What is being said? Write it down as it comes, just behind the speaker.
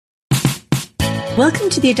Welcome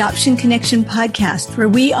to the Adoption Connection podcast, where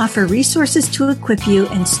we offer resources to equip you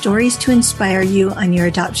and stories to inspire you on your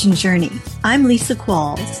adoption journey. I'm Lisa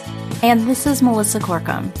Qualls. And this is Melissa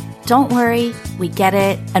Corkum. Don't worry, we get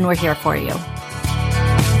it, and we're here for you.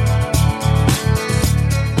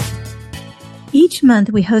 Each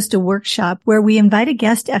month, we host a workshop where we invite a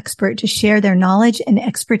guest expert to share their knowledge and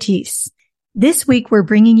expertise. This week, we're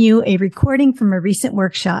bringing you a recording from a recent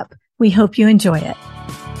workshop. We hope you enjoy it.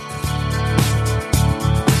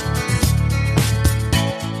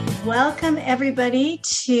 Welcome, everybody,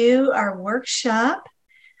 to our workshop,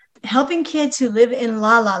 Helping Kids Who Live in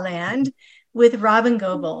La La Land with Robyn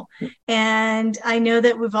Gobbel. And I know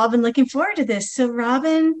that we've all been looking forward to this. So,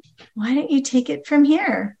 Robyn, why don't you take it from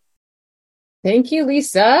here? Thank you,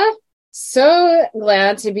 Lisa. So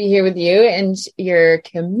glad to be here with you and your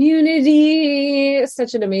community.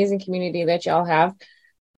 Such an amazing community that y'all have.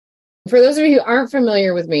 For those of you who aren't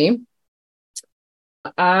familiar with me,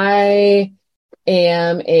 I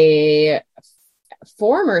am a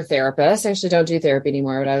former therapist. I actually don't do therapy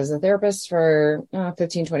anymore, but I was a therapist for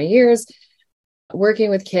 15, 20 years, working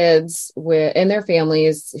with kids and their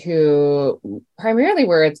families who primarily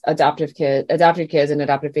were adopted kids and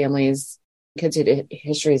adopted families, kids who had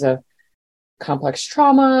histories of complex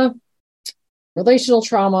trauma, relational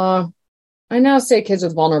trauma. I now say kids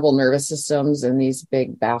with vulnerable nervous systems and these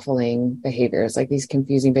big baffling behaviors, like these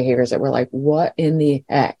confusing behaviors that we're like, what in the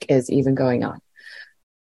heck is even going on?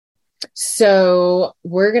 So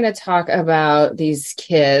we're going to talk about these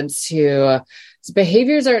kids whose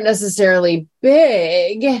behaviors aren't necessarily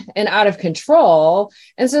big and out of control.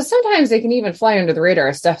 And so sometimes they can even fly under the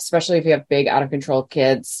radar stuff, especially if you have big out of control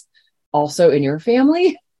kids also in your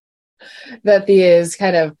family, that these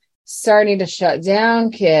kind of starting to shut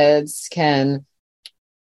down kids can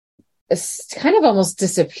kind of almost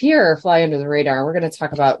disappear or fly under the radar. We're going to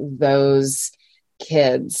talk about those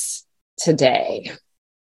kids today.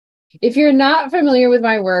 If you're not familiar with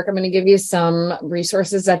my work, I'm going to give you some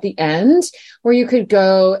resources at the end where you could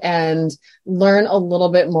go and learn a little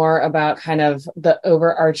bit more about kind of the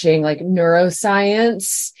overarching like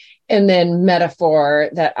neuroscience and then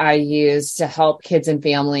metaphor that I use to help kids and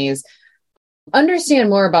families understand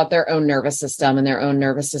more about their own nervous system and their own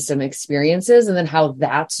nervous system experiences, and then how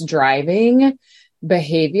that's driving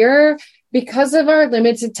behavior. Because of our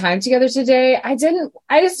limited time together today, I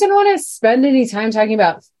just didn't want to spend any time talking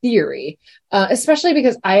about theory, especially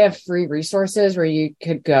because I have free resources where you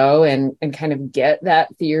could go and kind of get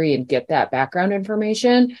that theory and get that background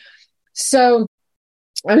information. So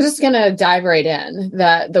I'm just going to dive right in.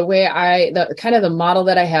 That the kind of the model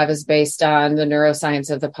that I have is based on the neuroscience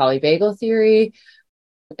of the polyvagal theory,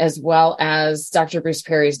 as well as Dr. Bruce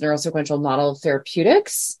Perry's neurosequential model of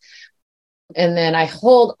therapeutics. And then I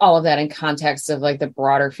hold all of that in context of like the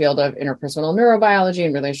broader field of interpersonal neurobiology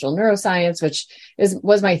and relational neuroscience, which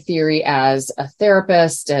was my theory as a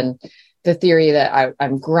therapist and the theory that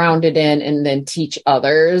I'm grounded in, and then teach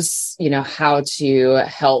others, how to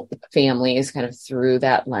help families kind of through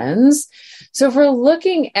that lens. So if we're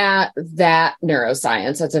looking at that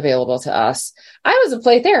neuroscience that's available to us, I was a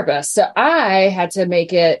play therapist. So I had to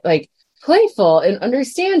make it like playful and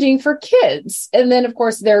understanding for kids. And then of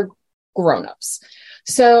course they're grown-ups.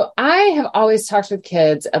 So I have always talked with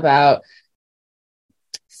kids about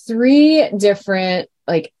 3 different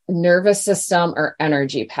like nervous system or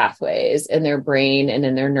energy pathways in their brain and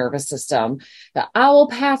in their nervous system: the owl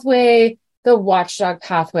pathway, the watchdog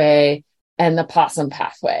pathway, and the possum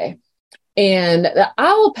pathway. And the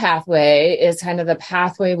owl pathway is kind of the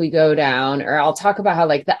pathway we go down, or I'll talk about how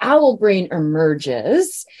like the owl brain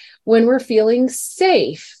emerges when we're feeling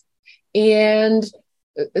safe. And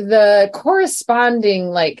the corresponding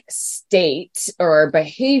like state or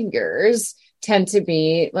behaviors tend to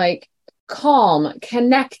be like calm,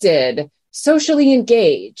 connected, socially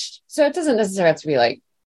engaged. So it doesn't necessarily have to be like,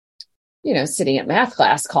 sitting at math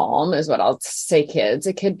class calm is what I'll say kids.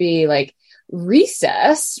 It could be like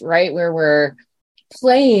recess, right? Where we're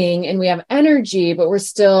playing and we have energy, but we're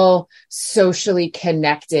still socially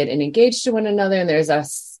connected and engaged to one another. And there's a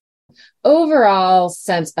overall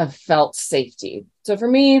sense of felt safety. So for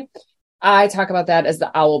me, I talk about that as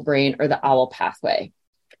the owl brain or the owl pathway.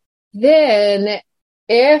 Then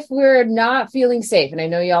if we're not feeling safe, and I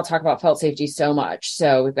know y'all talk about felt safety so much,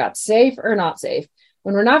 so we've got safe or not safe.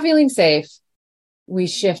 When we're not feeling safe, we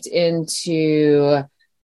shift into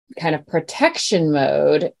kind of protection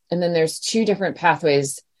mode. And then there's 2 different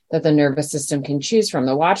pathways that the nervous system can choose from: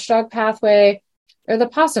 the watchdog pathway or the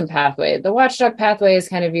possum pathway. The watchdog pathway is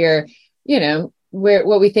kind of your,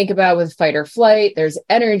 what we think about with fight or flight. There's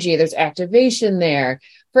energy, there's activation there.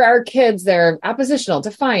 for our kids, they're oppositional,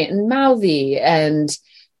 defiant, and mouthy, and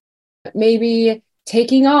maybe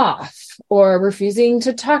taking off or refusing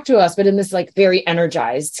to talk to us, but in this like very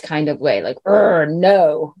energized kind of way, like,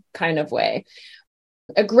 no kind of way.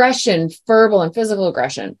 Aggression, verbal and physical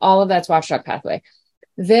aggression, all of that's watchdog pathway.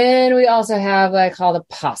 Then we also have what I call the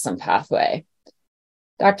possum pathway.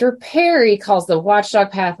 Dr. Perry calls the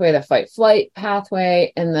watchdog pathway the fight-flight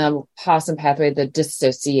pathway, and the possum pathway the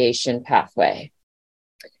dissociation pathway.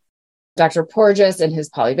 Dr. Porges and his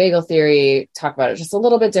polyvagal theory talk about it just a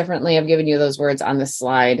little bit differently. I've given you those words on the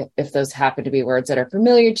slide if those happen to be words that are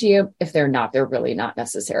familiar to you. If they're not, they're really not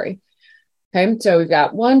necessary. Okay, so we've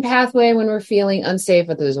got one pathway when we're feeling unsafe,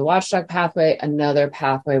 but there's a watchdog pathway, another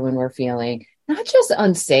pathway when we're feeling not just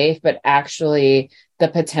unsafe, but actually the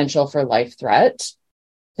potential for life threat.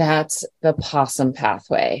 That's the possum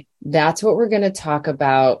pathway. That's what we're going to talk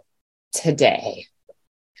about today.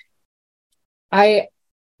 I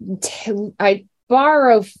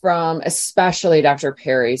borrow from especially Dr.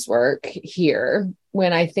 Perry's work here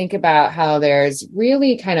when I think about how there's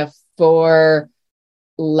really kind of 4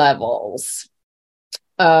 levels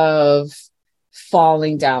of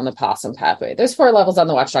falling down the possum pathway. There's 4 levels on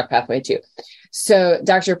the watchdog pathway too. So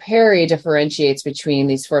Dr. Perry differentiates between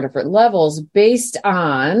these 4 different levels based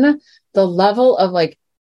on the level of like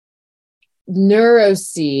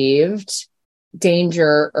neurosceived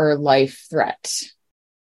danger or life threat.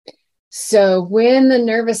 So when the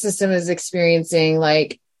nervous system is experiencing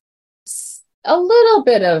like a little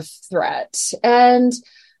bit of threat and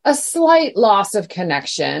a slight loss of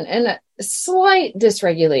connection and a slight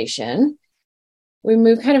dysregulation, we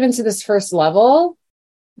move kind of into this first level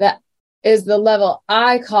that is the level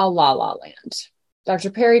I call la la land.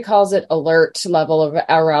 Dr. Perry calls it alert level of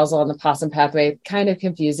arousal on the possum pathway. Kind of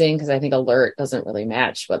confusing because I think alert doesn't really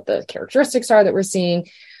match what the characteristics are that we're seeing.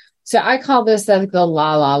 So I call this like the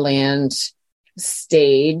la la land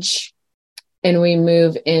stage. And we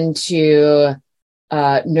move into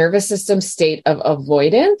nervous system state of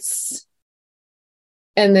avoidance.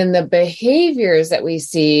 And then the behaviors that we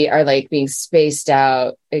see are like being spaced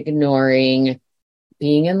out, ignoring,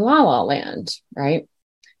 being in la la land, right?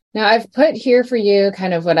 Now I've put here for you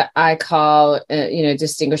kind of what I call,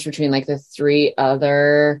 distinguish between like the 3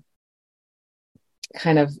 other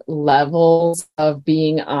kind of levels of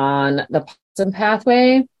being on the possum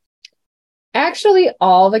pathway. Actually,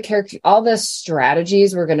 all the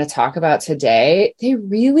strategies we're going to talk about today, they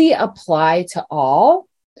really apply to all.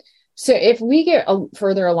 So if we get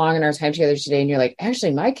further along in our time together today and you're like,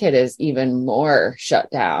 actually, my kid is even more shut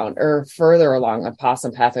down or further along the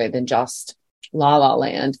possum pathway than just la la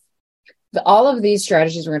land, all of these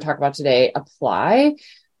strategies we're going to talk about today apply.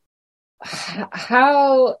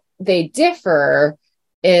 How they differ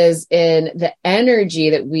is in the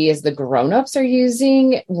energy that we as the grownups are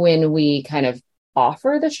using when we kind of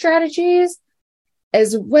offer the strategies,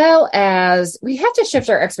 as well as we have to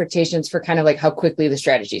shift our expectations for kind of like how quickly the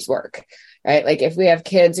strategies work, right? Like if we have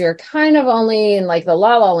kids who are kind of only in like the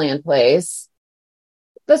la la land place,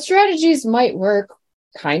 the strategies might work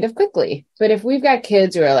kind of quickly. But if we've got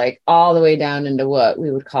kids who are like all the way down into what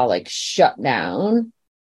we would call like shut down,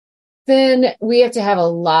 then we have to have a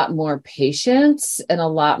lot more patience and a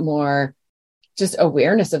lot more just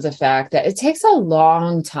awareness of the fact that it takes a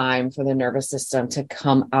long time for the nervous system to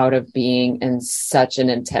come out of being in such an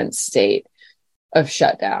intense state of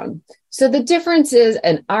shutdown. So the difference is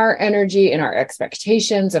in our energy and our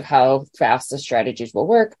expectations of how fast the strategies will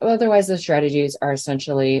work. Otherwise, the strategies are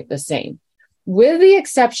essentially the same, with the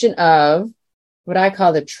exception of what I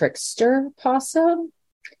call the trickster possum,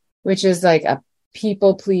 which is like a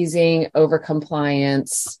people-pleasing,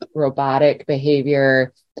 over-compliance, robotic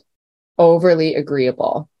behavior, overly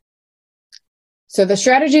agreeable. So the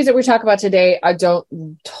strategies that we talk about today, I don't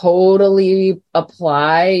totally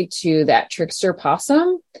apply to that trickster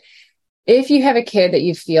possum. If you have a kid that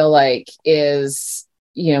you feel like is,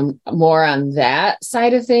 more on that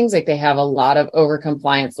side of things, like they have a lot of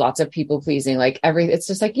over-compliance, lots of people-pleasing, like it's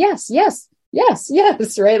just like, yes,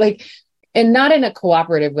 right? Like, and not in a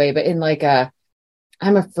cooperative way, but in like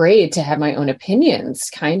I'm afraid to have my own opinions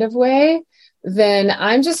kind of way, then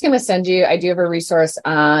I'm just going to send you, I do have a resource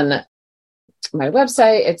on my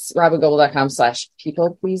website. It's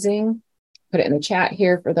robyngobbel.com/people pleasing. Put it in the chat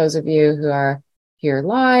here for those of you who are here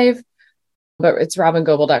live, but it's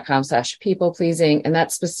robyngobbel.com/people pleasing. And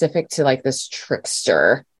that's specific to like this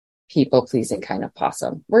trickster people pleasing kind of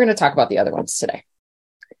possum. We're going to talk about the other ones today.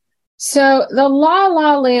 So the La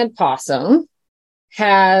La Land possum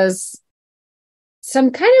has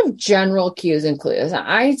some kind of general cues and clues.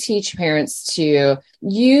 I teach parents to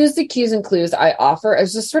use the cues and clues I offer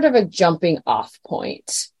as just sort of a jumping off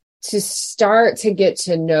point to start to get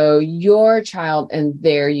to know your child and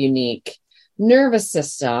their unique nervous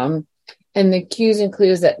system and the cues and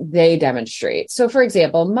clues that they demonstrate. So for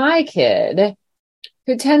example, my kid,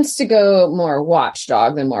 who tends to go more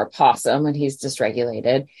watchdog than more possum when he's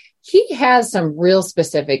dysregulated, he has some real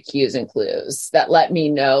specific cues and clues that let me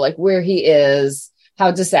know like where he is,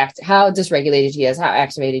 how dysregulated he is, how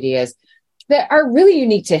activated he is, that are really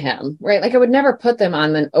unique to him, right? Like I would never put them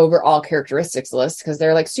on an overall characteristics list because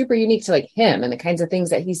they're like super unique to like him and the kinds of things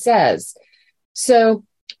that he says. So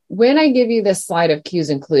when I give you this slide of cues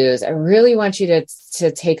and clues, I really want you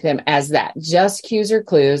to take them as that, just cues or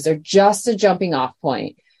clues. They're just a jumping off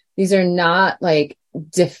point. These are not like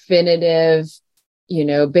definitive,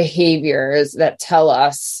 behaviors that tell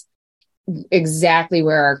us exactly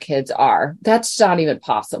where our kids are. That's not even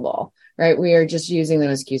possible, right? We are just using them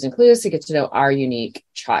as cues and clues to get to know our unique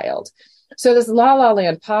child. So this La La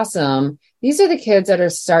Land possum, these are the kids that are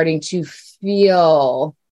starting to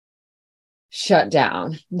feel shut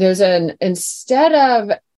down. Instead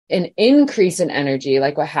of an increase in energy,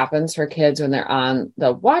 like what happens for kids when they're on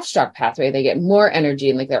the watchdog pathway, they get more energy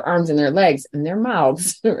in like their arms and their legs and their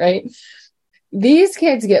mouths, right? These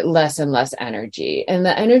kids get less and less energy, and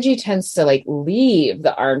the energy tends to like leave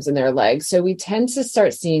the arms and their legs. So we tend to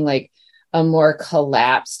start seeing like a more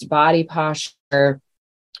collapsed body posture.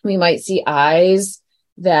 We might see eyes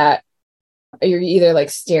that you're either like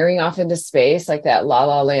staring off into space, like that La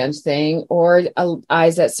La Land thing, or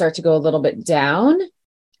eyes that start to go a little bit down.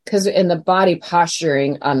 Because in the body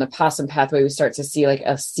posturing on the possum pathway, we start to see like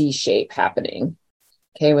a C shape happening.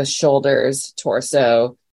 Okay, with shoulders,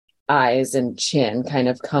 torso, eyes, and chin kind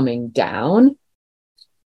of coming down.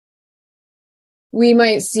 We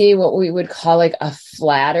might see what we would call like a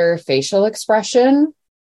flatter facial expression.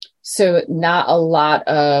 So not a lot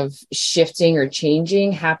of shifting or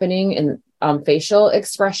changing happening in facial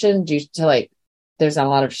expression due to like, there's not a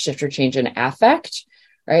lot of shift or change in affect,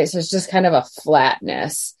 right? So it's just kind of a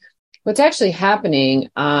flatness. What's actually happening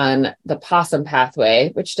on the possum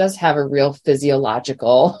pathway, which does have a real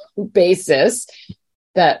physiological basis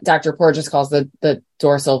that Dr. Porges calls the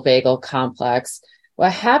dorsal vagal complex.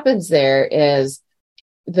 What happens there is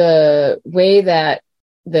the way that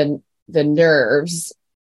the nerves,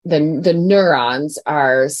 the neurons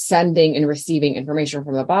are sending and receiving information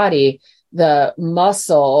from the body, the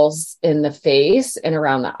muscles in the face and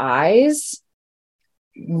around the eyes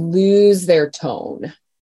lose their tone.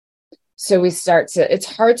 So it's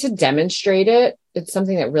hard to demonstrate it. It's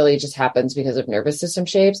something that really just happens because of nervous system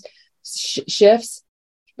shifts,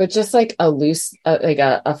 but just like a loose, like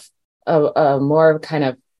a more kind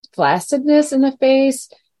of flaccidness in the face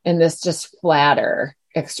and this just flatter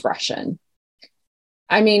expression.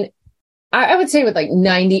 I mean, I would say with like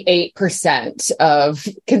 98% of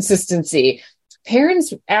consistency,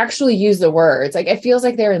 parents actually use the words. Like it feels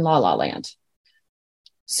like they're in La La Land.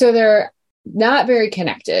 So they're not very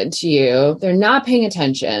connected to you. They're not paying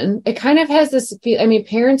attention. It kind of has this feel. I mean,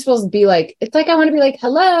 parents will be like, it's like, I want to be like,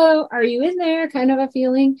 hello, are you in there? Kind of a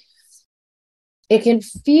feeling. It can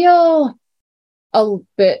feel a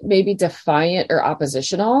bit maybe defiant or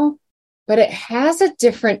oppositional, but it has a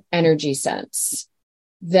different energy sense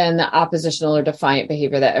than the oppositional or defiant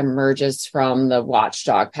behavior that emerges from the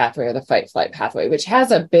watchdog pathway or the fight-flight pathway, which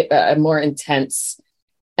has a more intense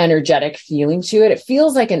energetic feeling to it. It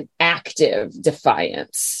feels like an active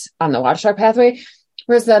defiance on the watchdog pathway,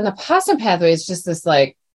 whereas then the possum pathway is just this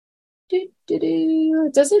like,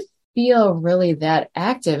 it doesn't feel really that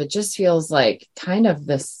active. It just feels like kind of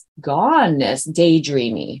this goneness,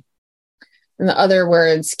 daydreamy. And the other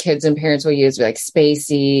words kids and parents will use are like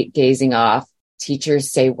spacey, gazing off.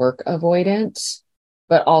 Teachers say work avoidant,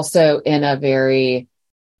 but also in a very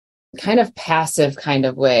kind of passive kind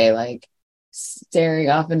of way, like staring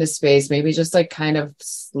off into space, maybe just like kind of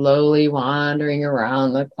slowly wandering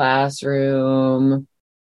around the classroom,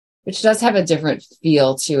 which does have a different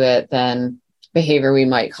feel to it than behavior we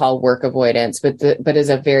might call work avoidance, but is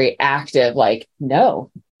a very active, like, no,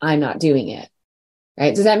 I'm not doing it.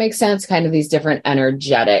 Right? Does that make sense? Kind of these different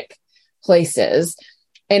energetic places.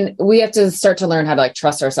 And we have to start to learn how to like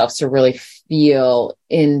trust ourselves to really feel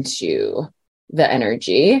into the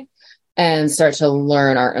energy and start to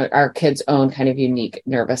learn our kids' own kind of unique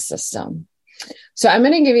nervous system. So I'm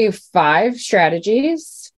going to give you 5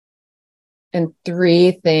 strategies and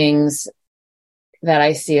 3 things that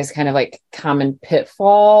I see as kind of like common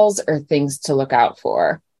pitfalls or things to look out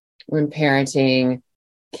for when parenting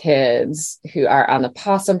kids who are on the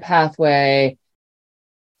possum pathway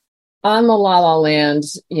on the La La Land,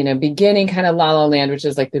 beginning kind of La La Land, which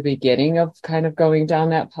is like the beginning of kind of going down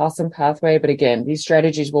that possum pathway. But again, these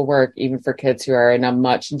strategies will work even for kids who are in a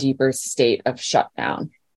much deeper state of shutdown.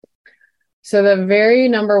 So the very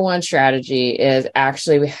number one strategy is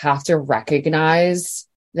actually we have to recognize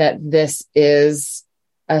that this is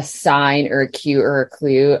a sign or a cue or a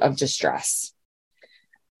clue of distress.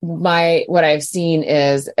 What I've seen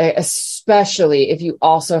is, especially if you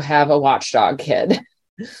also have a watchdog kid,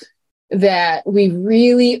 that we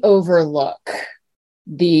really overlook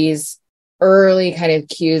these early kind of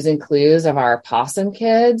cues and clues of our possum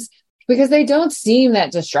kids because they don't seem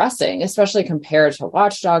that distressing, especially compared to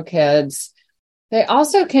watchdog kids. They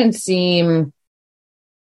also can seem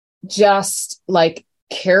just like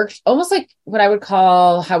almost like what I would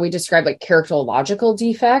call how we describe like characterological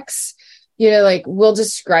defects. Like we'll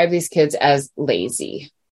describe these kids as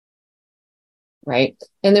lazy, right?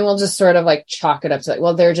 And then we'll just sort of like chalk it up to like,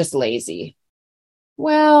 well, they're just lazy.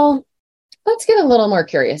 Well, let's get a little more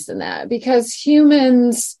curious than that, because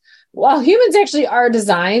while humans actually are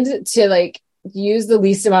designed to like use the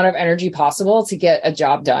least amount of energy possible to get a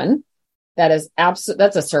job done, that's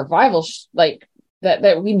a survival,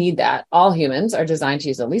 that we need that. All humans are designed to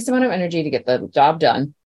use the least amount of energy to get the job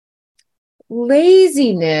done.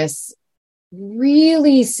 Laziness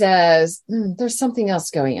really says there's something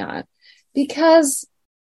else going on, because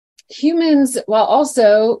humans, while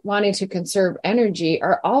also wanting to conserve energy,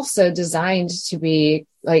 are also designed to be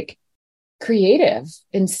like creative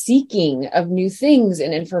and seeking of new things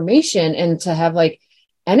and information, and to have like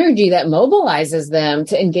energy that mobilizes them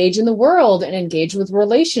to engage in the world and engage with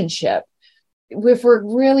relationship. If we're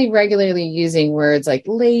really regularly using words like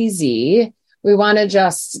lazy, we want to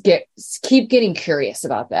just keep getting curious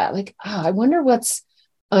about that. Like, I wonder what's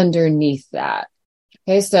underneath that.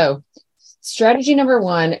 Okay, so strategy number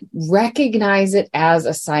one, recognize it as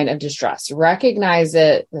a sign of distress. Recognize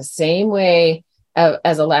it the same way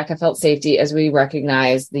as a lack of felt safety as we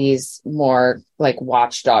recognize these more like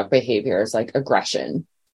watchdog behaviors like aggression.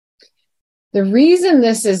 The reason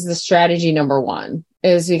this is the strategy number one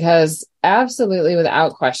is because absolutely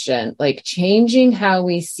without question, like changing how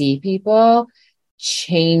we see people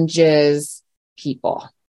changes people.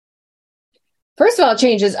 First of all, it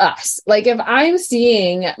changes us. Like if I'm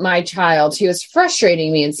seeing my child who is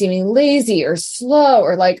frustrating me and seeming lazy or slow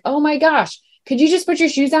or like, oh my gosh, could you just put your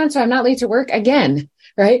shoes on so I'm not late to work again,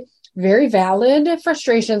 right? Very valid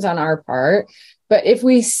frustrations on our part. But if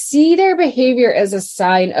we see their behavior as a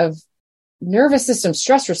sign of nervous system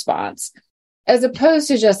stress response, as opposed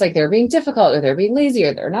to just like they're being difficult or they're being lazy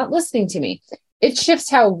or they're not listening to me, it shifts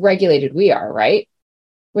how regulated we are, right?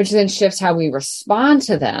 Which then shifts how we respond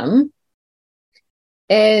to them.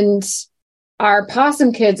 And our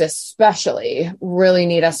possum kids especially really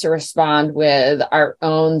need us to respond with our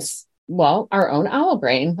own owl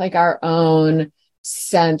brain, like our own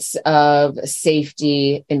sense of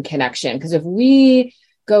safety and connection. Because if we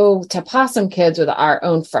go to possum kids with our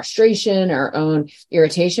own frustration, our own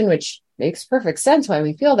irritation, which makes perfect sense why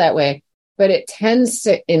we feel that way, but it tends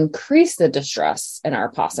to increase the distress in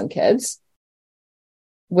our possum kids,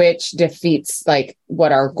 which defeats like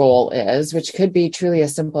what our goal is, which could be truly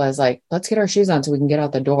as simple as like, let's get our shoes on so we can get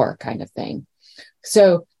out the door kind of thing.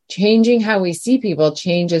 So changing how we see people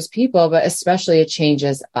changes people, but especially it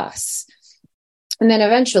changes us. And then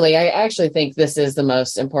eventually, I actually think this is the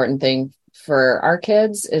most important thing for our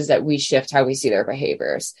kids, is that we shift how we see their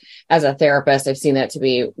behaviors. As a therapist, I've seen that to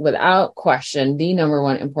be without question the number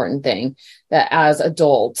one important thing, that as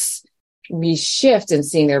adults, we shift in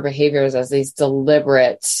seeing their behaviors as these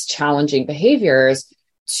deliberate, challenging behaviors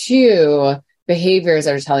to behaviors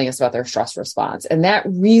that are telling us about their stress response. And that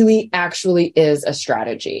really actually is a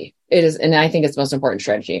strategy. It is, and I think it's the most important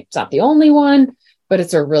strategy. It's not the only one, but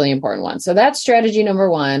it's a really important one. So that's strategy number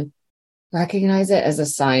one. Recognize it as a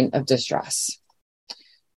sign of distress.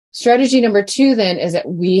 Strategy number two then is that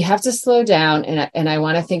we have to slow down, and I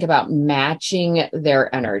want to think about matching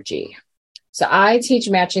their energy. So I teach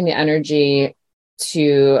matching the energy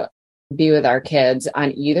to be with our kids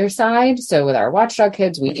on either side. So with our watchdog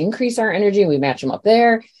kids, we increase our energy, we match them up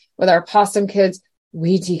there. With our possum kids,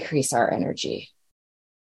 we decrease our energy.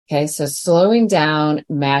 Okay, so slowing down,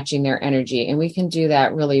 matching their energy. And we can do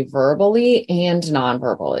that really verbally and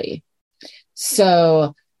non-verbally.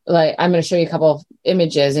 So like, I'm going to show you a couple of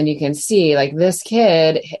images and you can see like this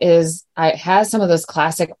kid has some of those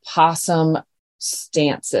classic possum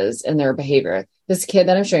stances in their behavior. This kid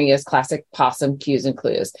that I'm showing you is classic possum cues and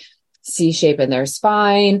clues. C shape in their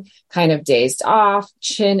spine, kind of dazed off,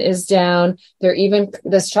 chin is down.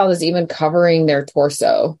 This child is even covering their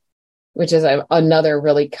torso, which is another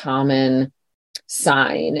really common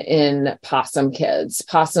sign in possum kids.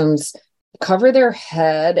 Possums cover their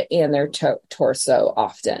head and their torso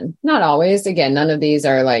often. Not always. Again, none of these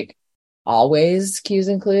are like always cues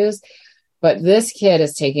and clues, but this kid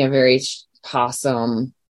is taking a very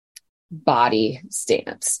possum body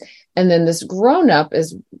stance. And then this grown-up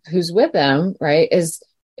who's with them, right, is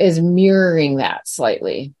mirroring that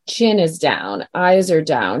slightly. Chin is down, eyes are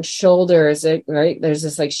down, shoulders, right? There's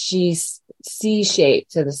this like C shape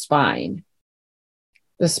to the spine.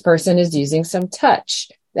 This person is using some touch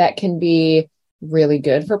that can be really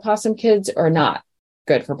good for possum kids or not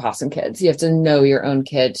good for possum kids. You have to know your own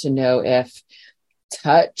kid to know if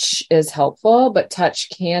touch is helpful, but touch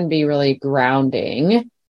can be really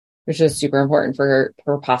grounding, which is super important for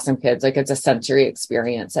possum kids. Like, it's a sensory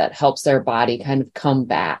experience that helps their body kind of come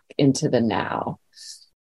back into the now.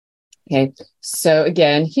 Okay. So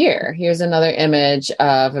again, here's another image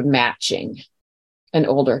of matching an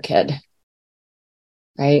older kid,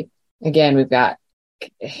 right? Again, we've got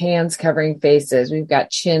hands covering faces. We've got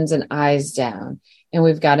chins and eyes down, and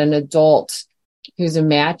we've got an adult who's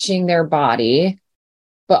matching their body,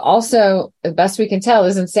 but also, the best we can tell,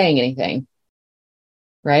 isn't saying anything.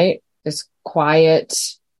 Right? Just quiet.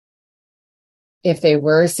 If they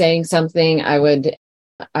were saying something, I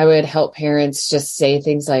would help parents just say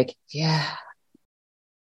things like, yeah,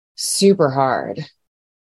 super hard.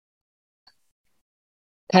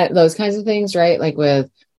 Those kinds of things, right? Like with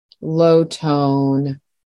low tone,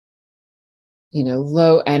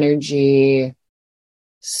 low energy,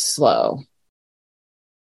 slow.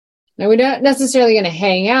 Now, we're not necessarily going to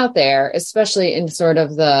hang out there, especially in sort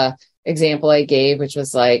of the example I gave, which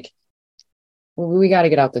was like, we got to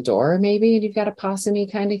get out the door, maybe, and you've got a possum-y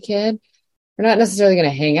kind of kid. We're not necessarily going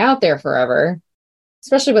to hang out there forever,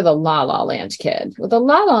 especially with a La La Land kid. With a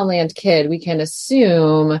La La Land kid, we can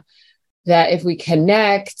assume that if we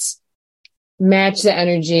connect, match the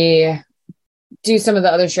energy, do some of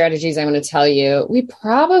the other strategies I'm going to tell you, we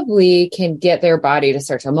probably can get their body to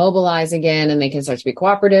start to mobilize again, and they can start to be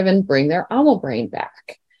cooperative and bring their animal brain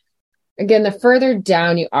back. Again, the further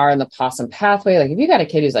down you are in the possum pathway, like if you got a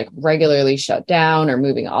kid who's like regularly shut down or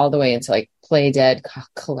moving all the way into like play dead,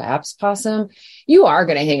 collapse possum, you are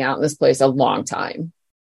going to hang out in this place a long time,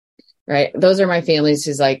 right? Those are my families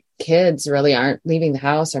whose like kids really aren't leaving the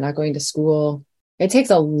house or not going to school. It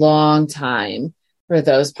takes a long time for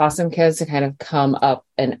those possum kids to kind of come up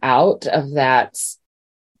and out of that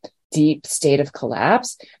deep state of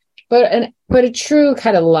collapse. But a true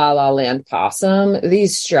kind of La La Land possum,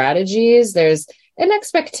 these strategies, there's an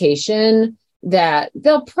expectation that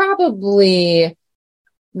they'll probably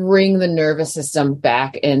bring the nervous system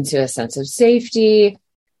back into a sense of safety.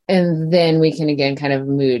 And then we can again kind of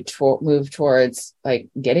move towards like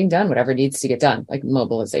getting done whatever needs to get done, like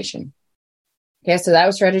mobilization. Okay, so that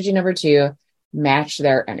was strategy number 2, match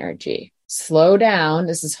their energy. Slow down.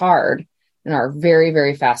 This is hard in our very,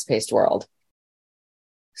 very fast-paced world.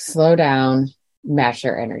 Slow down, match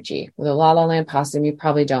their energy. With a La La Land possum, you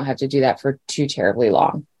probably don't have to do that for too terribly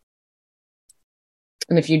long.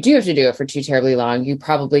 And if you do have to do it for too terribly long, you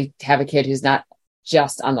probably have a kid who's not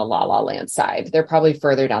just on the La La Land side. They're probably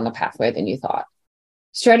further down the pathway than you thought.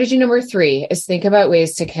 Strategy number 3 is think about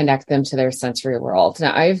ways to connect them to their sensory world.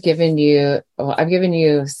 Now, I've given you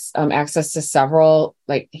access to several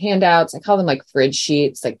like handouts. I call them like fridge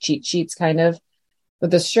sheets, like cheat sheets kind of,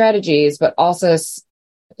 with the strategies, but also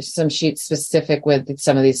some sheets specific with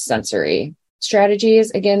some of these sensory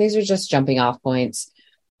strategies. Again, these are just jumping off points.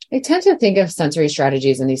 I tend to think of sensory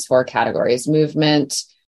strategies in these 4 categories: movement,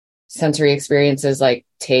 sensory experiences like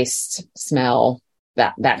taste, smell,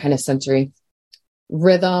 that kind of sensory,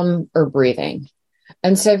 rhythm, or breathing.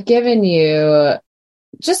 And so I've given you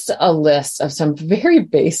just a list of some very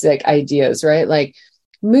basic ideas, right? Like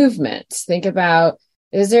movement. Think about,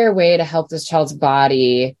 is there a way to help this child's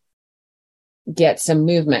body get some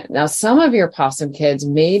movement? Now, some of your possum kids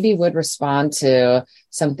maybe would respond to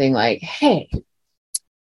something like, hey,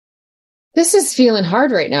 this is feeling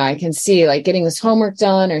hard right now. I can see like getting this homework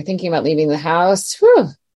done or thinking about leaving the house. Whew,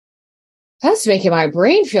 that's making my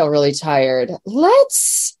brain feel really tired.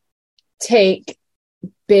 Let's take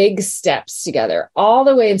big steps together all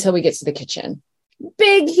the way until we get to the kitchen.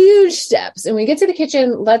 Big, huge steps. And when we get to the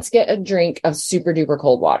kitchen, let's get a drink of super duper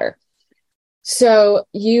cold water. So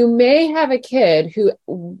you may have a kid who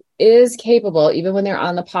is capable, even when they're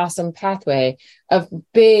on the possum pathway, of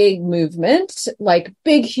big movement, like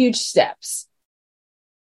big, huge steps.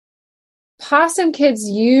 Possum kids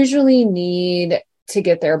usually need to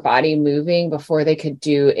get their body moving before they could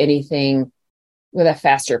do anything with a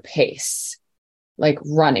faster pace, like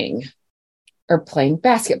running or playing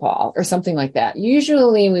basketball or something like that.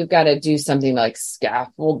 Usually we've got to do something to like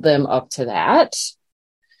scaffold them up to that.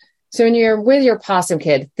 So when you're with your possum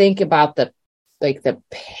kid, think about the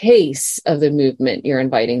pace of the movement you're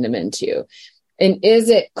inviting them into. And is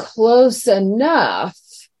it close enough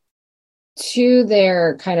to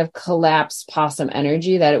their kind of collapsed possum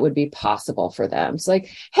energy that it would be possible for them? It's like,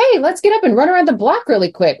 hey, let's get up and run around the block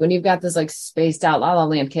really quick when you've got this like spaced out La La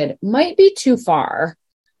Land kid. Might be too far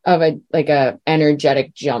of a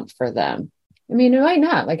energetic jump for them. I mean, it might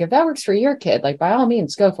not. Like if that works for your kid, like by all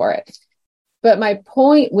means, go for it. But my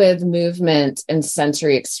point with movement and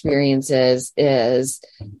sensory experiences is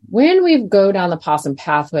when we go down the possum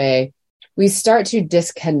pathway, we start to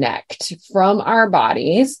disconnect from our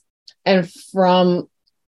bodies and from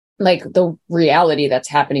like the reality that's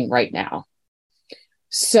happening right now.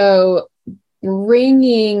 So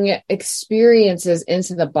bringing experiences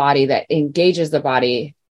into the body that engages the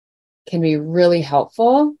body can be really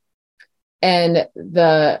helpful. And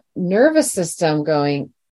the nervous system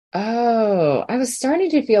going, oh, I was starting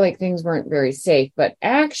to feel like things weren't very safe, but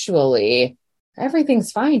actually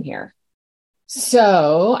everything's fine here.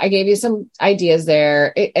 So I gave you some ideas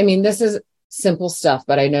there. This is simple stuff,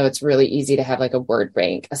 but I know it's really easy to have like a word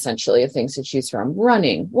bank, essentially, of things to choose from.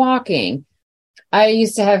 Running, walking. I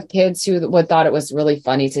used to have kids who would thought it was really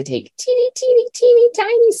funny to take teeny,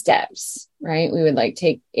 tiny steps, right? We would like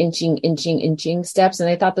take inching steps. And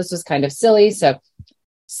they thought this was kind of silly. So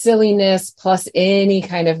silliness plus any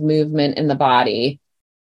kind of movement in the body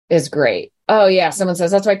is great. Oh yeah. Someone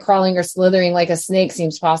says that's why crawling or slithering like a snake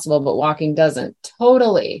seems possible, but walking doesn't.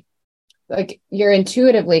 Totally. Like you're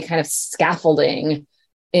intuitively kind of scaffolding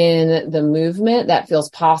in the movement that feels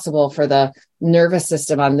possible for the nervous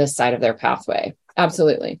system on this side of their pathway.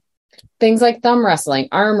 Absolutely. Things like thumb wrestling,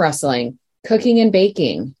 arm wrestling, cooking and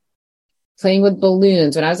baking, playing with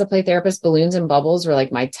balloons. When I was a play therapist, balloons and bubbles were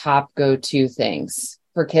like my top go-to things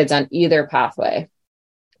for kids on either pathway.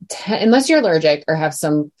 Unless you're allergic or have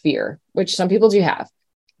some fear, which some people do have.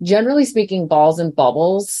 Generally speaking, balls and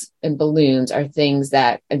bubbles and balloons are things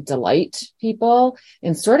that delight people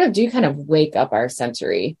and sort of do kind of wake up our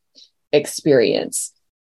sensory experience.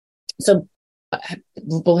 So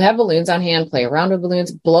we'll have balloons on hand, play around with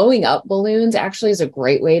balloons. Blowing up balloons actually is a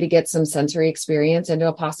great way to get some sensory experience into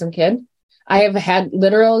a possum kid. I have had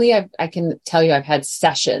literally, I can tell you, I've had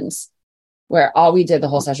sessions where all we did the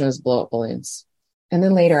whole session was blow up balloons. And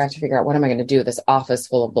then later I have to figure out what am I going to do with this office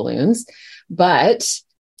full of balloons. But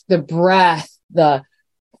the breath, it's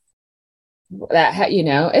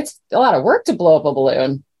a lot of work to blow up a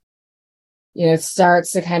balloon. It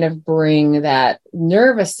starts to kind of bring that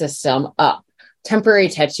nervous system up. Temporary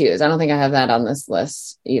tattoos. I don't think I have that on this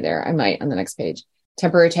list either. I might on the next page.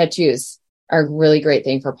 Temporary tattoos are a really great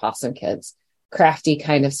thing for possum kids. Crafty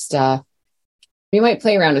kind of stuff. You might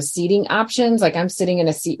play around with seating options. Like I'm sitting in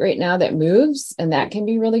a seat right now that moves, and that can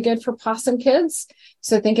be really good for possum kids.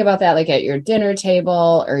 So think about that like at your dinner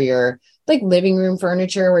table or your like living room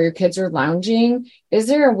furniture where your kids are lounging. Is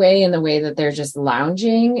there a way in the way that they're just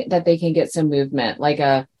lounging that they can get some movement, like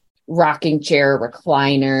a rocking chair,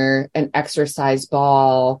 recliner, an exercise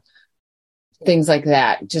ball, things like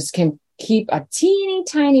that? Just can keep a teeny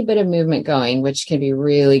tiny bit of movement going, which can be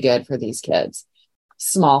really good for these kids.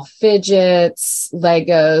 Small fidgets,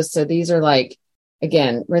 Legos. So these are like,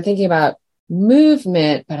 again, we're thinking about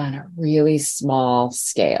movement, but on a really small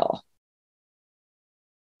scale.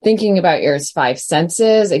 Thinking about your 5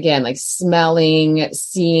 senses, again, like smelling,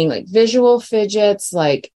 seeing, like visual fidgets,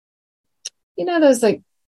 like, those like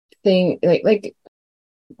thing,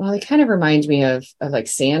 well, they kind of remind me of like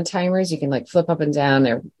sand timers. You can like flip up and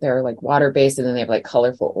down. They're like water-based, and then they have like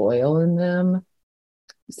colorful oil in them.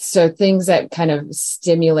 So things that kind of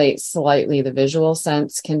stimulate slightly the visual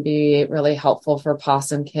sense can be really helpful for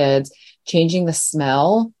possum kids. Changing the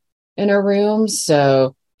smell in a room.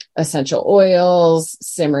 So essential oils,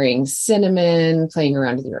 simmering cinnamon, playing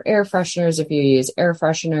around with your air fresheners if you use air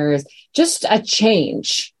fresheners, just a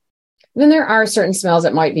change. Then there are certain smells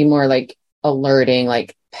that might be more like alerting,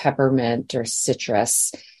 like peppermint or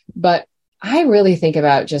citrus. But I really think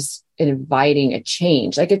about just inviting a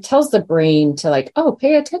change. Like it tells the brain to like, oh,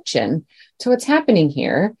 pay attention to what's happening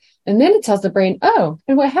here. And then it tells the brain, oh,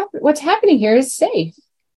 and what's happening here is safe.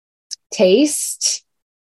 Taste.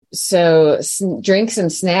 So drinks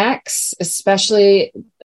and snacks, especially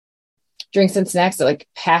drinks and snacks that like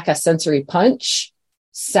pack a sensory punch,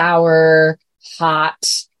 sour,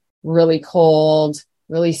 hot, really cold,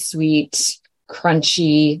 really sweet,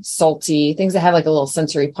 crunchy, salty, things that have like a little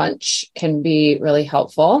sensory punch can be really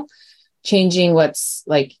helpful. changing what's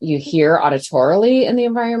like you hear auditorily in the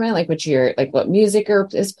environment, like what music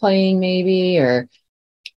is playing maybe, or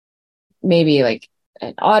maybe like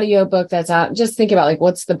an audiobook that's out. Just think about like,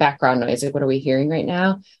 what's the background noise? Like, what are we hearing right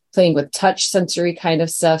now? Playing with touch sensory kind of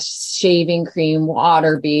stuff, shaving cream,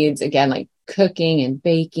 water beads, again, like cooking and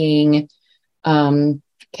baking, can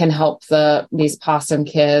help these possum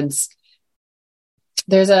kids.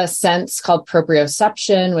 There's a sense called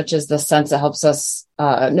proprioception, which is the sense that helps us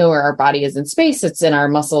know where our body is in space. It's in our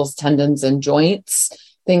muscles, tendons, and joints.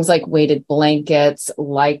 Things like weighted blankets,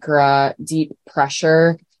 lycra, deep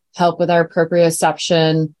pressure help with our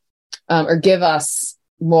proprioception, or give us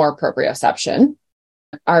more proprioception.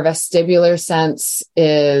 Our vestibular sense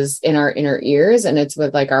is in our inner ears, and it's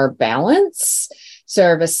with like our balance. So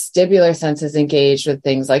our vestibular sense is engaged with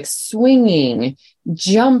things like swinging,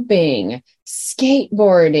 jumping,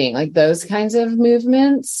 skateboarding, like those kinds of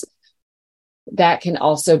movements. That can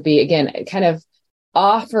also be, again, kind of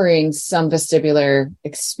offering some vestibular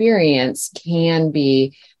experience can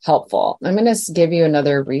be helpful. I'm going to give you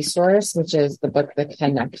another resource, which is the book, The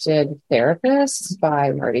Connected Therapist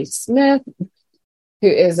by Marty Smith, who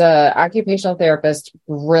is an occupational therapist,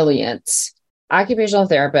 brilliant occupational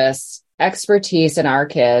therapist, expertise in our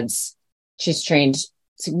kids. She's trained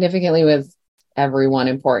significantly with everyone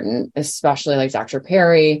important, especially like Dr.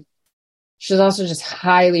 Perry. She's also just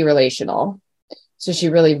highly relational. So she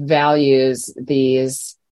really values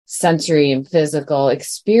these sensory and physical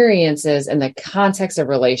experiences in the context of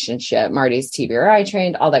relationship. Marty's TBRI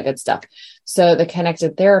trained, all that good stuff. So the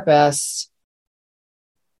Connected Therapist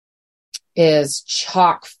is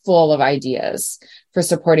chock full of ideas for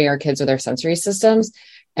supporting our kids with their sensory systems.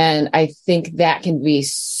 And I think that can be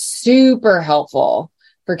super helpful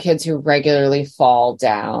for kids who regularly fall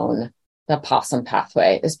down the possum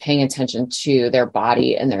pathway, is paying attention to their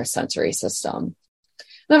body and their sensory system.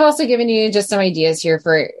 And I've also given you just some ideas here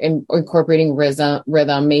for incorporating rhythm,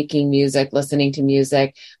 making music, listening to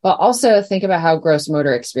music, but also think about how gross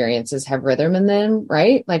motor experiences have rhythm in them,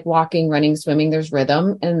 right? Like walking, running, swimming, there's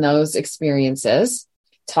rhythm in those experiences.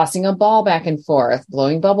 Tossing a ball back and forth,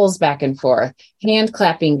 blowing bubbles back and forth, hand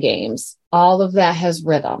clapping games, all of that has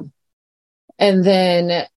rhythm. And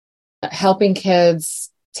then helping kids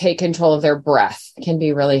take control of their breath can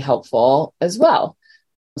be really helpful as well.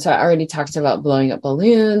 So I already talked about blowing up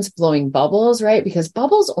balloons, blowing bubbles, right? Because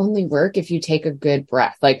bubbles only work if you take a good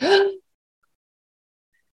breath, like,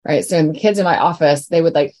 right? So the kids in my office, they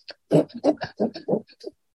would like,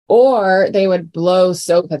 or they would blow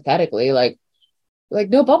so pathetically, like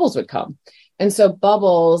no bubbles would come. And so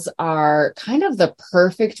bubbles are kind of the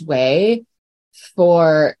perfect way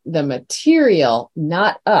for the material,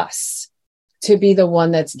 not us, to be the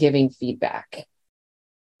one that's giving feedback.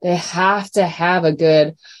 They have to have a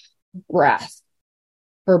good breath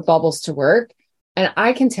for bubbles to work. And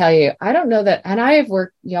I can tell you, I don't know that. And I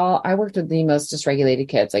worked with the most dysregulated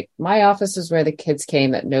kids. Like my office is where the kids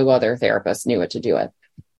came that no other therapist knew what to do with.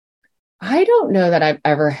 I don't know that I've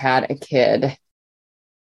ever had a kid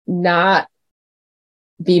not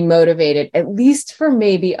be motivated, at least for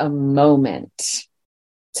maybe a moment,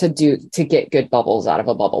 to get good bubbles out of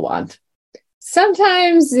a bubble wand.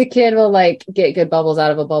 Sometimes the kid will like get good bubbles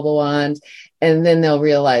out of a bubble wand, and then they'll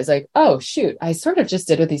realize like, oh shoot, I sort of just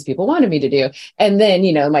did what these people wanted me to do. And then,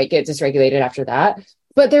 might get dysregulated after that.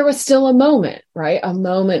 But there was still a moment, right? A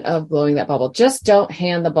moment of blowing that bubble. Just don't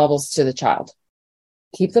hand the bubbles to the child.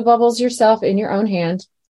 Keep the bubbles yourself in your own hand.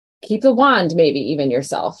 Keep the wand maybe even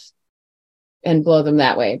yourself and blow them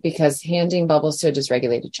that way, because handing bubbles to a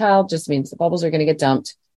dysregulated child just means the bubbles are going to get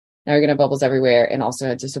dumped. Now you're going to have bubbles everywhere, and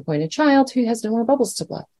also a disappointed child who has no more bubbles to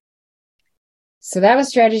blow. So that was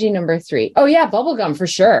strategy number 3. Oh yeah, bubble gum for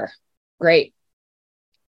sure. Great.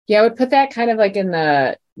 Yeah, I would put that kind of like in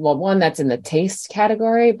one that's in the taste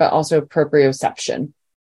category, but also proprioception.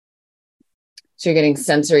 So you're getting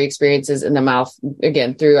sensory experiences in the mouth,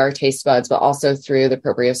 again, through our taste buds, but also through the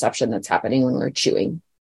proprioception that's happening when we're chewing.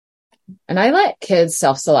 And I let kids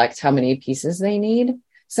self-select how many pieces they need.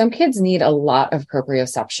 Some kids need a lot of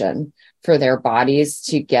proprioception for their bodies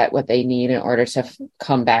to get what they need in order to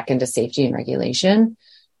come back into safety and regulation.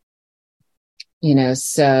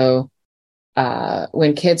 So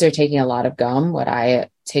when kids are taking a lot of gum, what I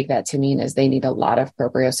take that to mean is they need a lot of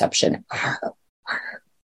proprioception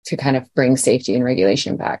to kind of bring safety and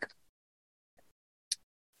regulation back.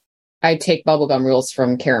 I take bubblegum rules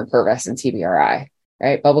from Karen Purvis and TBRI,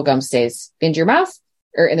 right? Bubblegum stays in your mouth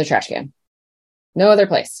or in the trash can. No other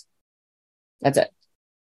place. That's it.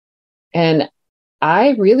 And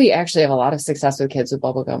I really actually have a lot of success with kids with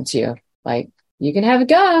bubblegum too. Like, you can have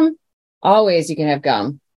gum. Always you can have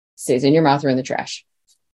gum. Stays in your mouth or in the trash.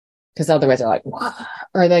 Because otherwise they're like, "Wah,"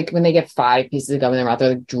 or like when they get 5 pieces of gum in their mouth, they're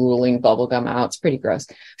like drooling bubble gum out. It's pretty gross.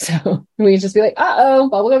 So we just be like,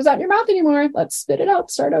 bubble gum's not in your mouth anymore. Let's spit it out,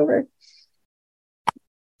 start over.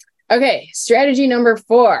 Okay. Strategy number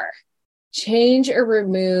 4, change or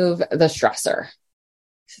remove the stressor.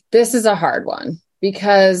 This is a hard one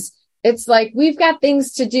because it's like, we've got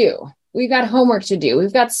things to do. We've got homework to do.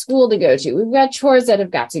 We've got school to go to. We've got chores that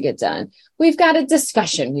have got to get done. We've got a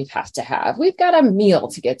discussion we have to have. We've got a meal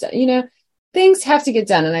to get done. Things have to get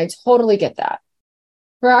done. And I totally get that.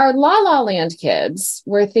 For our La La Land kids,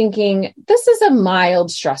 we're thinking this is a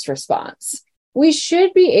mild stress response. We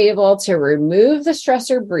should be able to remove the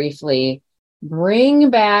stressor briefly, bring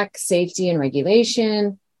back safety and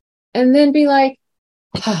regulation, and then be like,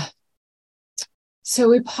 so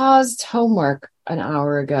we paused homework an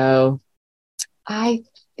hour ago. I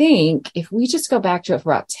think if we just go back to it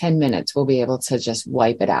for about 10 minutes, we'll be able to just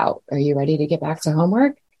wipe it out. Are you ready to get back to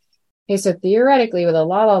homework? Okay, so theoretically with a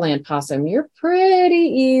La La Land possum, you're pretty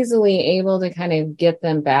easily able to kind of get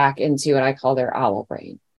them back into what I call their owl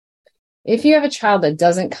brain. If you have a child that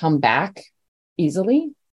doesn't come back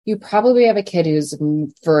easily, you probably have a kid who's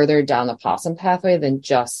further down the possum pathway than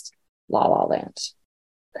just La La Land.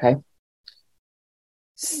 Okay.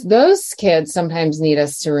 Those kids sometimes need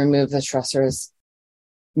us to remove the stressors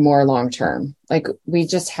more long-term. Like we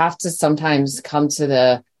just have to sometimes come to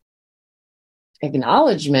the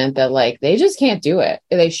acknowledgement that like, they just can't do it.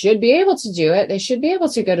 They should be able to do it. They should be able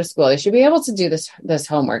to go to school. They should be able to do this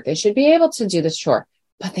homework. They should be able to do this chore,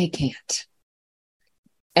 but they can't.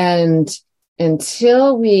 And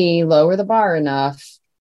until we lower the bar enough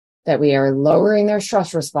that we are lowering their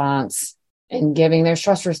stress response and giving their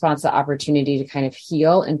stress response the opportunity to kind of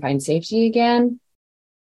heal and find safety again,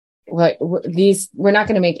 we're not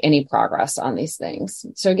going to make any progress on these things.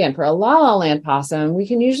 So again, for a La La Land possum, we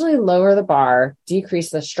can usually lower the bar, decrease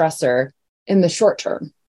the stressor in the short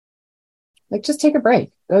term. Like just take a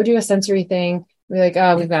break, go do a sensory thing. We're like,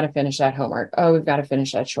 oh, we've got to finish that homework. Oh, we've got to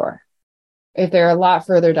finish that chore. If they're a lot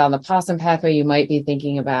further down the possum pathway, you might be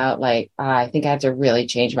thinking about like, I think I have to really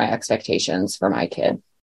change my expectations for my kid.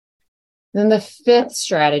 Then the 5th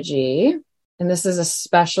strategy, and this is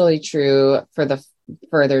especially true for the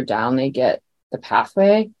further down they get the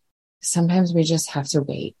pathway, sometimes we just have to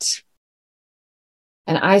wait.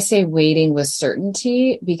 And I say waiting with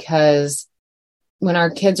certainty because when our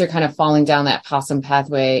kids are kind of falling down that possum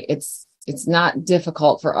pathway, it's not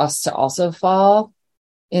difficult for us to also fall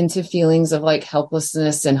into feelings of like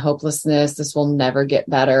helplessness and hopelessness. This will never get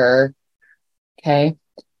better. Okay.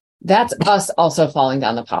 That's us also falling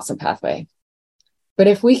down the possum pathway. But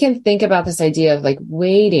if we can think about this idea of like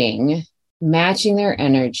waiting, matching their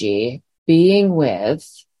energy, being with,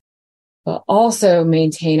 but also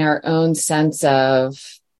maintain our own sense of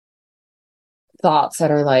thoughts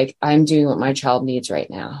that are like, I'm doing what my child needs right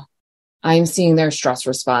now. I'm seeing their stress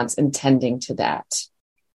response and tending to that.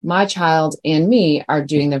 My child and me are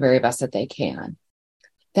doing the very best that they can.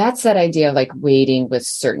 That's that idea of like waiting with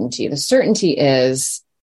certainty. The certainty is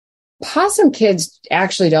possum kids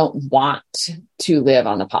actually don't want to live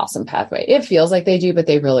on the possum pathway. It feels like they do, but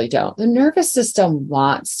they really don't. The nervous system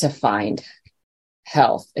wants to find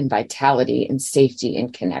health and vitality and safety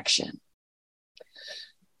and connection.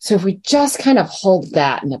 So if we just kind of hold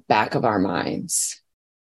that in the back of our minds,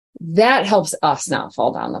 that helps us not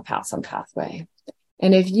fall down the possum pathway.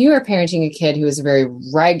 And if you are parenting a kid who is very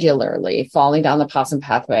regularly falling down the possum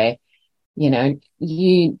pathway,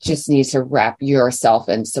 you just need to wrap yourself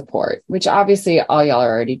in support, which obviously all y'all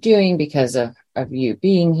are already doing because of you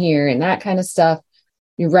being here and that kind of stuff.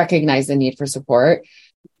 You recognize the need for support.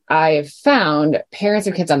 I have found parents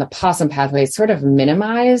of kids on the possum pathway sort of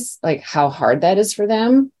minimize like how hard that is for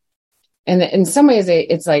them. And in some ways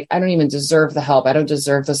it's like, I don't even deserve the help. I don't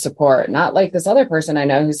deserve the support. Not like this other person I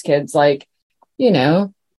know whose kids like,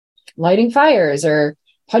 lighting fires or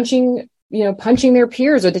punching their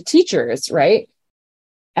peers or the teachers, right?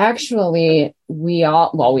 Actually, we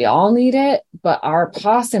all need it, but our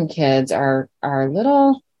possum kids are a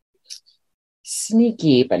little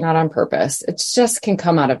sneaky, but not on purpose. It just can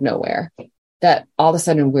come out of nowhere that all of a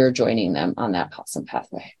sudden we're joining them on that possum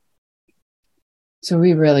pathway. So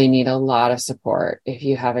we really need a lot of support if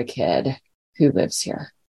you have a kid who lives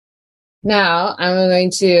here. Now, I'm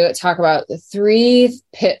going to talk about the 3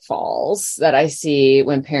 pitfalls that I see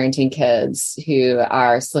when parenting kids who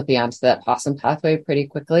are slipping onto that possum pathway pretty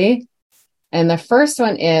quickly. And the first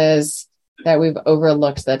one is that we've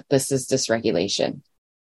overlooked that this is dysregulation.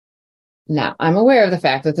 Now, I'm aware of the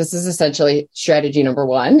fact that this is essentially strategy number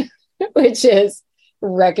 1, which is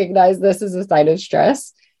recognize this as a sign of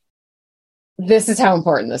stress. This is how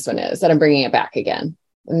important this one is that I'm bringing it back again.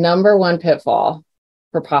 Number one pitfall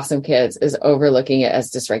for possum kids is overlooking it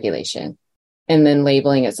as dysregulation and then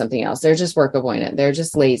labeling it something else. They're just work avoidant. They're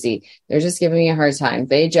just lazy. They're just giving me a hard time.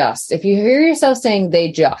 If you hear yourself saying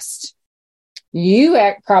you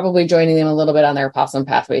are probably joining them a little bit on their possum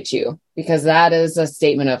pathway too, because that is a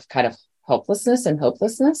statement of kind of helplessness and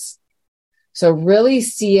hopelessness. So really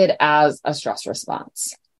see it as a stress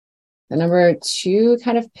response. The number two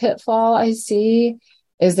kind of pitfall I see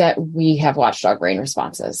is that we have watchdog brain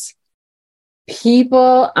responses.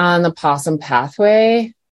 People on the possum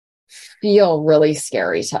pathway feel really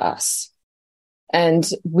scary to us. And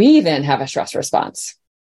we then have a stress response.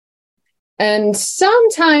 And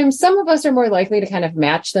sometimes some of us are more likely to kind of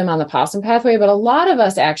match them on the possum pathway, but a lot of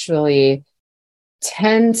us actually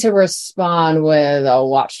tend to respond with a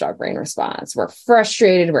watchdog brain response. We're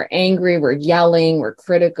frustrated, we're angry, we're yelling, we're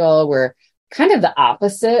critical, we're kind of the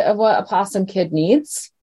opposite of what a possum kid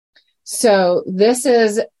needs. So this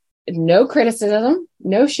is no criticism,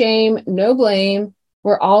 no shame, no blame.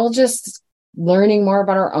 We're all just learning more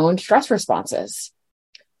about our own stress responses.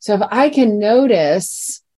 So if I can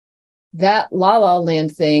notice that la la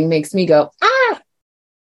land thing makes me go,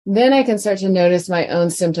 then I can start to notice my own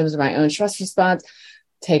symptoms of my own stress response,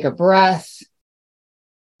 take a breath,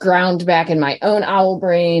 ground back in my own owl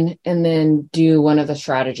brain, and then do one of the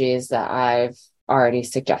strategies that I've already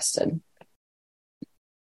suggested.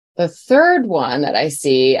 The third one that I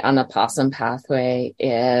see on the possum pathway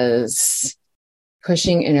is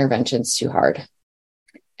pushing interventions too hard.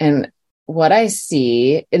 And what I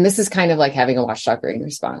see, and this is kind of like having a watchdog brain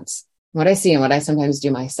response, what I see and what I sometimes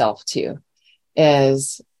do myself too,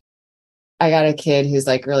 is I got a kid who's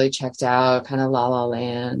like really checked out, kind of la la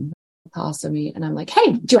land, possumy. And I'm like,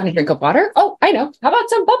 hey, do you want to drink of water? Oh, I know. How about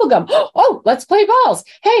some bubble gum? Oh, let's play balls.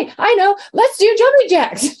 Hey, I know. Let's do jumping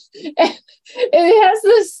jacks. And it has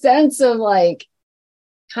this sense of like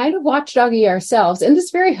kind of watchdoggy ourselves in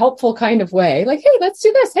this very helpful kind of way. Like, hey, let's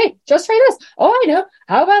do this. Hey, just try this. Oh, I know.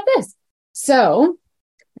 How about this? So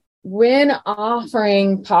when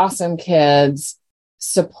offering possum kids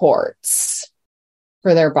supports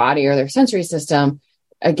for their body or their sensory system,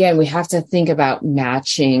 again, we have to think about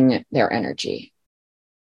matching their energy,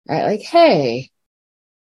 right? Like, hey,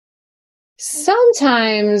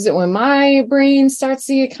 sometimes when my brain starts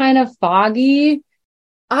to get kind of foggy,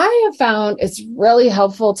 I have found it's really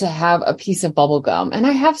helpful to have a piece of bubble gum. And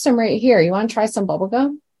I have some right here. You want to try some bubble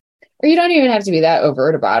gum? Or you don't even have to be that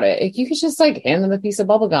overt about it. Like, you could just like hand them a piece of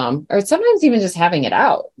bubble gum, or sometimes even just having it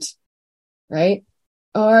out, right?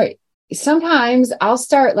 Or sometimes I'll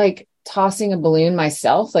start like tossing a balloon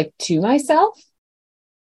myself, like to myself.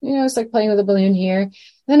 You know, it's like playing with a balloon here.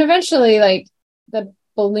 Then eventually, like the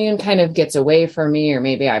balloon kind of gets away from me, or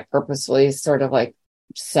maybe I purposefully sort of like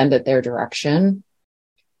send it their direction.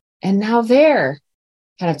 And now they're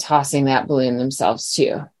kind of tossing that balloon themselves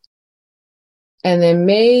too. And then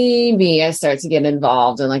maybe I start to get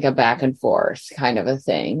involved in like a back and forth kind of a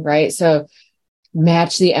thing, right? So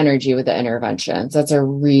match the energy with the interventions. That's a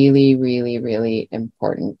really, really, really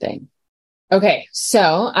important thing. Okay, so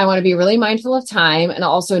I want to be really mindful of time and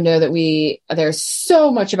also know that there's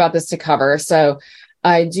so much about this to cover. So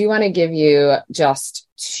I do want to give you just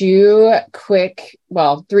three quick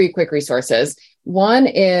resources. One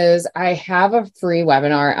is I have a free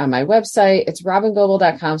webinar on my website. It's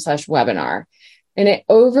robyngobbel.com/webinar. And it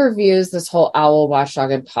overviews this whole owl,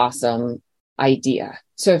 watchdog, and possum idea.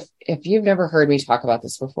 So if you've never heard me talk about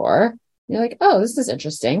this before, you're like, oh, this is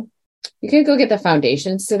interesting. You can go get the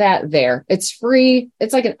foundations to that there. It's free.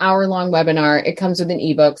 It's like an hour-long webinar. It comes with an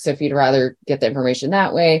ebook. So if you'd rather get the information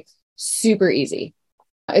that way, super easy.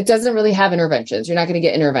 It doesn't really have interventions. You're not going to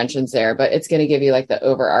get interventions there, but it's going to give you like the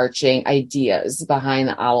overarching ideas behind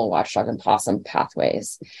the owl, watchdog, and possum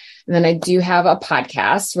pathways. And then I do have a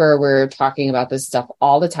podcast where we're talking about this stuff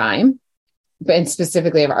all the time. And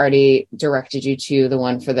specifically, I've already directed you to the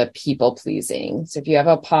one for the people pleasing. So if you have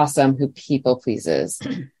a possum who people pleases,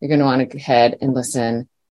 you're going to want to go ahead and listen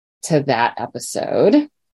to that episode.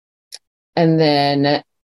 And then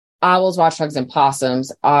owls, watchdogs, and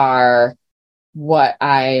possums are what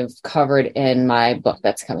I've covered in my book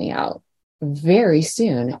that's coming out very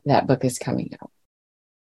soon. That book is coming out.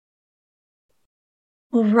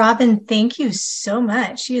 Well, Robyn, thank you so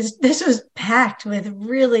much. This was packed with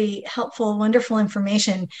really helpful, wonderful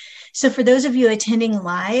information. So for those of you attending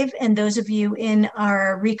live and those of you in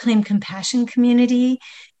our Reclaim Compassion community,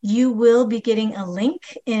 you will be getting a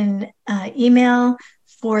link in email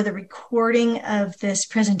for the recording of this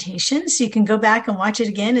presentation, so you can go back and watch it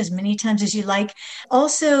again as many times as you like.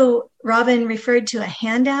 Also, Robyn referred to a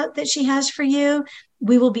handout that she has for you.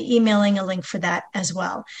 We will be emailing a link for that as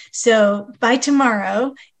well. So by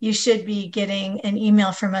tomorrow, you should be getting an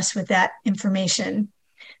email from us with that information.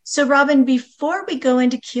 So Robyn, before we go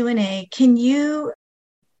into Q&A, can you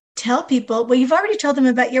tell people, well, you've already told them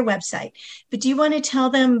about your website, but do you want to tell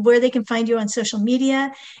them where they can find you on social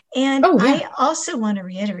media? And I also want to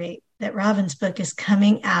reiterate that Robyn's book is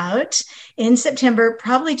coming out in September,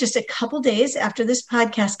 probably just a couple days after this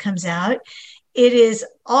podcast comes out. It is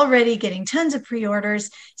already getting tons of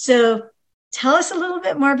pre-orders. So tell us a little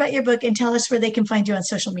bit more about your book and tell us where they can find you on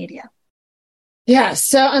social media. Yeah.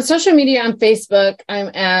 So on social media, on Facebook,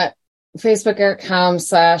 I'm at facebook.com/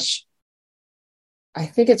 I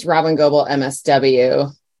think it's Robyn Gobbel, MSW.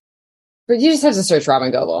 But you just have to search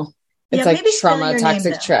Robyn Gobbel. It's like trauma,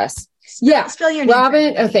 toxic stress. Spell your name.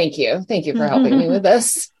 Robyn. Oh, thank you. Thank you for helping me with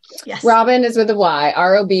this. Yes. Robyn is with a Y,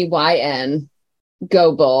 ROBYN,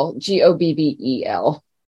 Gobbel, GOBBEL.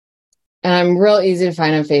 And I'm real easy to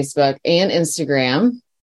find on Facebook and Instagram.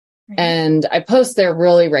 Right. And I post there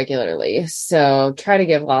really regularly. So try to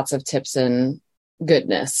give lots of tips and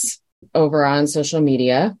goodness over on social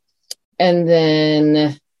media. And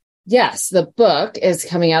then, yes, the book is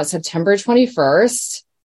coming out September 21st.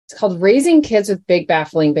 It's called Raising Kids with Big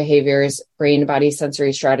Baffling Behaviors, Brain Body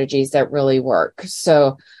Sensory Strategies That Really Work.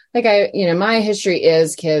 So my history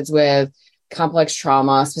is kids with complex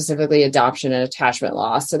trauma, specifically adoption and attachment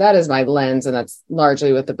loss. So that is my lens. And that's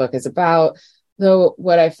largely what the book is about. Though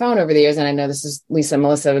what I found over the years, and I know this is Lisa and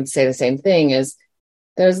Melissa would say the same thing, is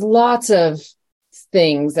there's lots of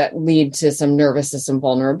things that lead to some nervous system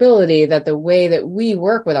vulnerability that the way that we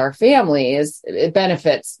work with our families, it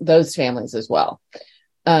benefits those families as well.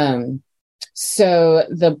 So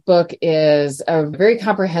the book is a very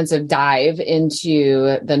comprehensive dive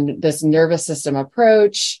into this nervous system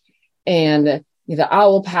approach and the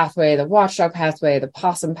owl pathway, the watchdog pathway, the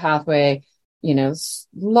possum pathway,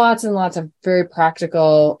 lots and lots of very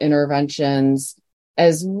practical interventions,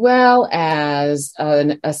 as well as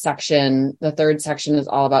a section. The third section is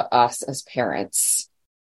all about us as parents.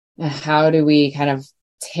 How do we kind of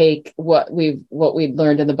take what we'd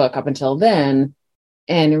learned in the book up until then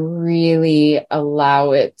and really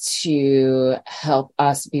allow it to help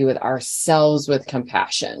us be with ourselves with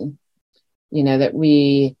compassion? That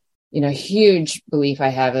we, huge belief I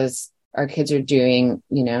have is our kids are doing,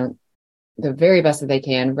 the very best that they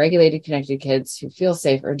can. Regulated, connected kids who feel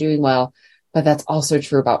safe are doing well. But that's also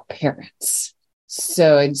true about parents.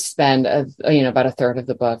 So I'd spend about a third of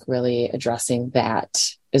the book really addressing that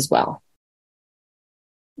as well.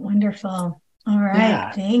 Wonderful. All right.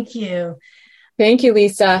 Yeah. Thank you. Thank you,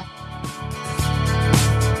 Lisa.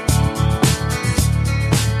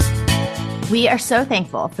 We are so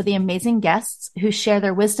thankful for the amazing guests who share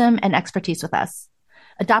their wisdom and expertise with us.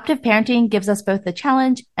 Adoptive parenting gives us both the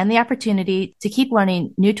challenge and the opportunity to keep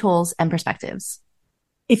learning new tools and perspectives.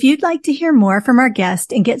 If you'd like to hear more from our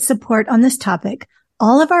guest and get support on this topic,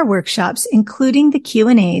 all of our workshops, including the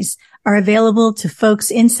Q&As, are available to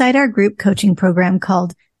folks inside our group coaching program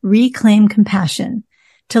called Reclaim Compassion.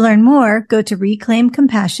 To learn more, go to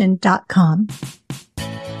reclaimcompassion.com.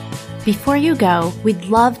 Before you go, we'd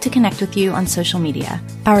love to connect with you on social media.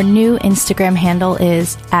 Our new Instagram handle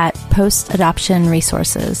is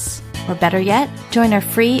 @postadoptionresources. Or better yet, join our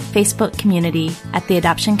free Facebook community at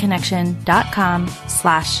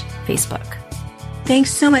theadoptionconnection.com/Facebook.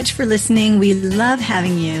 Thanks so much for listening. We love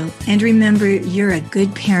having you. And remember, you're a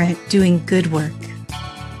good parent doing good work.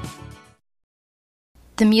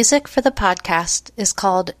 The music for the podcast is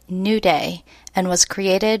called New Day and was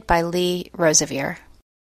created by Lee Rosevere.